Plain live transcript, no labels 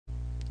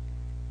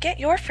Get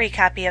your free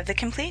copy of the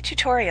complete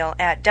tutorial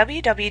at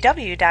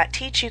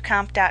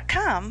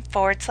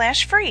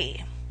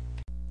www.teachucomp.com/free.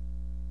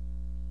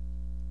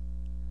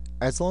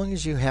 As long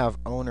as you have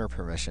owner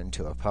permission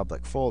to a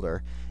public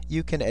folder,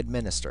 you can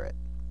administer it.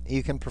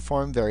 You can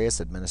perform various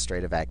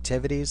administrative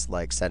activities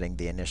like setting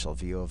the initial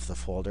view of the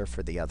folder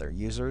for the other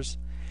users,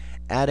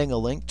 adding a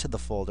link to the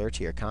folder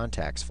to your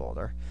contacts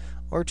folder,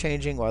 or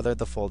changing whether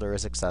the folder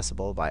is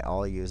accessible by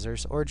all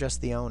users or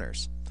just the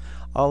owners.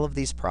 All of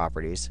these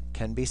properties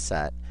can be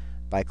set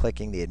by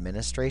clicking the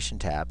Administration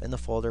tab in the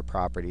Folder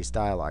Properties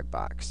dialog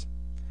box.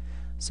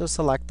 So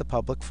select the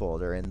public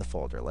folder in the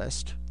folder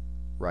list,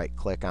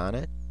 right-click on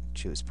it,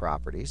 choose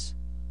Properties,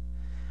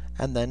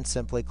 and then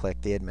simply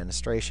click the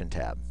Administration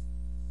tab.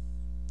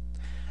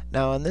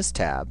 Now in this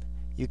tab,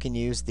 you can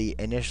use the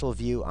Initial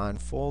View on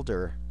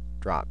Folder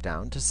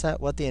drop-down to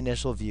set what the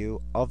initial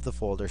view of the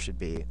folder should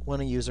be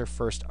when a user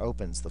first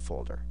opens the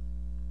folder.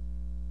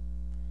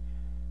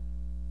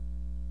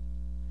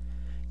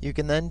 You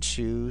can then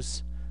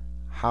choose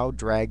how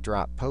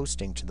drag-drop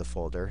posting to the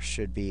folder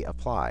should be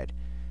applied.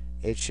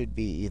 It should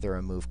be either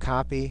a move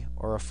copy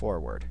or a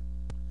forward.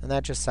 And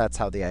that just sets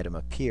how the item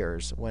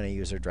appears when a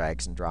user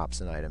drags and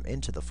drops an item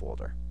into the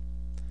folder.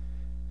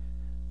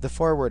 The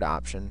forward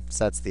option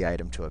sets the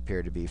item to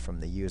appear to be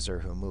from the user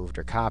who moved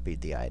or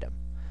copied the item.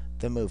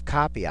 The move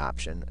copy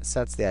option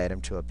sets the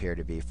item to appear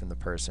to be from the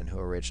person who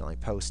originally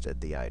posted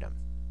the item.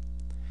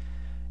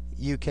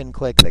 You can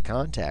click the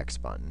Contacts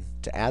button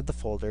to add the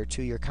folder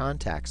to your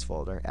Contacts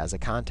folder as a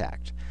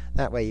contact.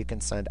 That way you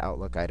can send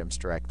Outlook items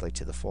directly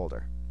to the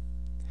folder.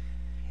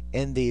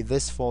 In the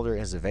This Folder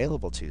is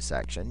Available To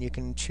section, you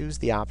can choose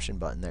the option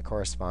button that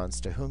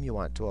corresponds to whom you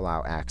want to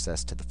allow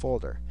access to the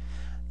folder.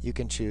 You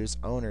can choose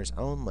Owners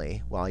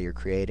Only while you're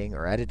creating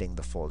or editing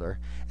the folder,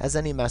 as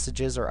any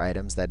messages or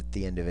items that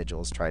the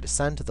individuals try to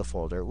send to the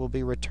folder will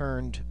be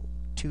returned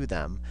to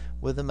them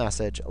with a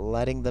message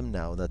letting them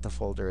know that the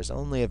folder is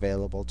only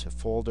available to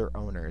folder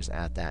owners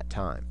at that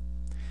time.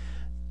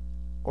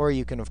 Or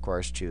you can of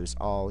course choose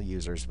All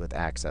Users with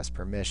Access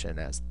Permission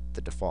as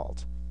the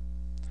default.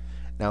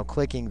 Now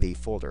clicking the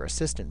Folder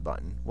Assistant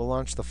button will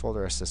launch the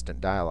Folder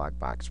Assistant dialog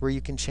box where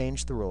you can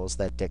change the rules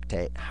that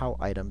dictate how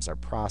items are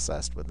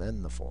processed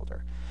within the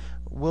folder.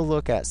 We'll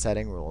look at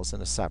setting rules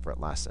in a separate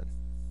lesson.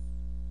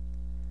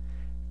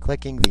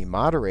 Clicking the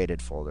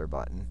Moderated Folder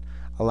button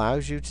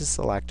allows you to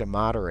select a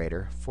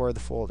moderator for the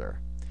folder.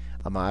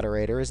 A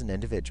moderator is an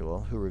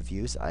individual who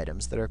reviews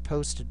items that are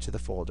posted to the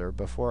folder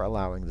before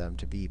allowing them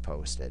to be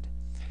posted.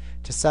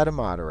 To set a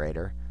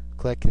moderator,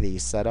 click the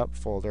Set Up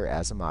Folder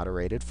as a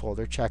Moderated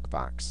Folder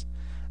checkbox.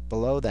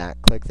 Below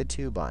that, click the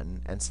To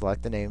button and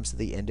select the names of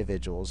the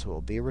individuals who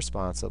will be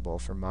responsible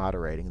for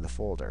moderating the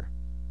folder.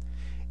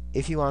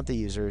 If you want the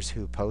users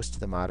who post to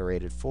the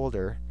moderated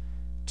folder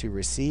to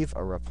receive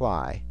a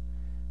reply,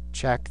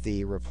 check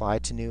the Reply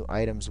to New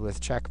Items with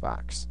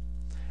checkbox.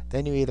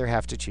 Then you either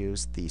have to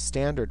choose the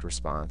Standard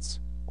Response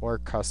or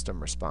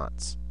Custom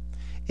Response.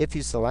 If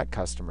you select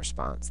Custom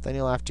Response, then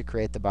you'll have to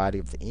create the body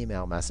of the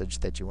email message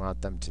that you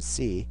want them to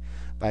see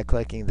by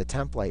clicking the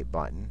Template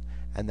button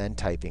and then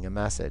typing a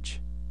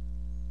message.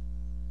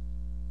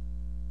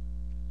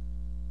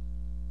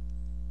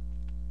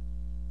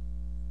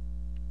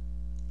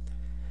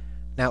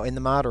 Now in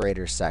the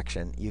Moderators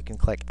section, you can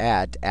click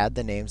Add to add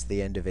the names of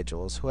the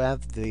individuals who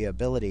have the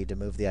ability to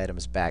move the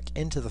items back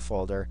into the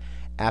folder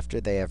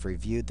after they have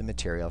reviewed the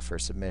material for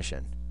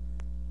submission.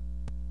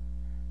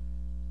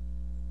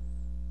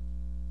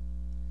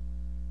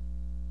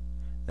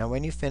 Now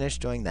when you finish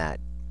doing that,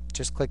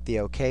 just click the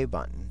OK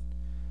button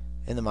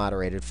in the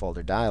Moderated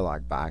Folder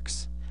dialog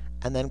box,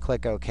 and then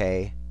click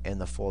OK in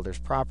the Folder's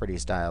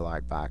Properties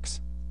dialog box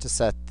to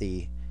set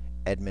the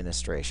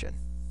administration.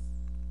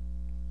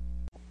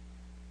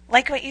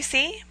 Like what you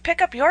see?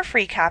 Pick up your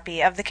free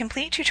copy of the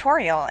complete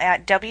tutorial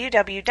at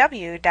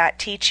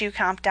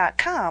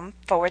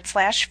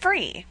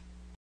www.teachucomp.com/free.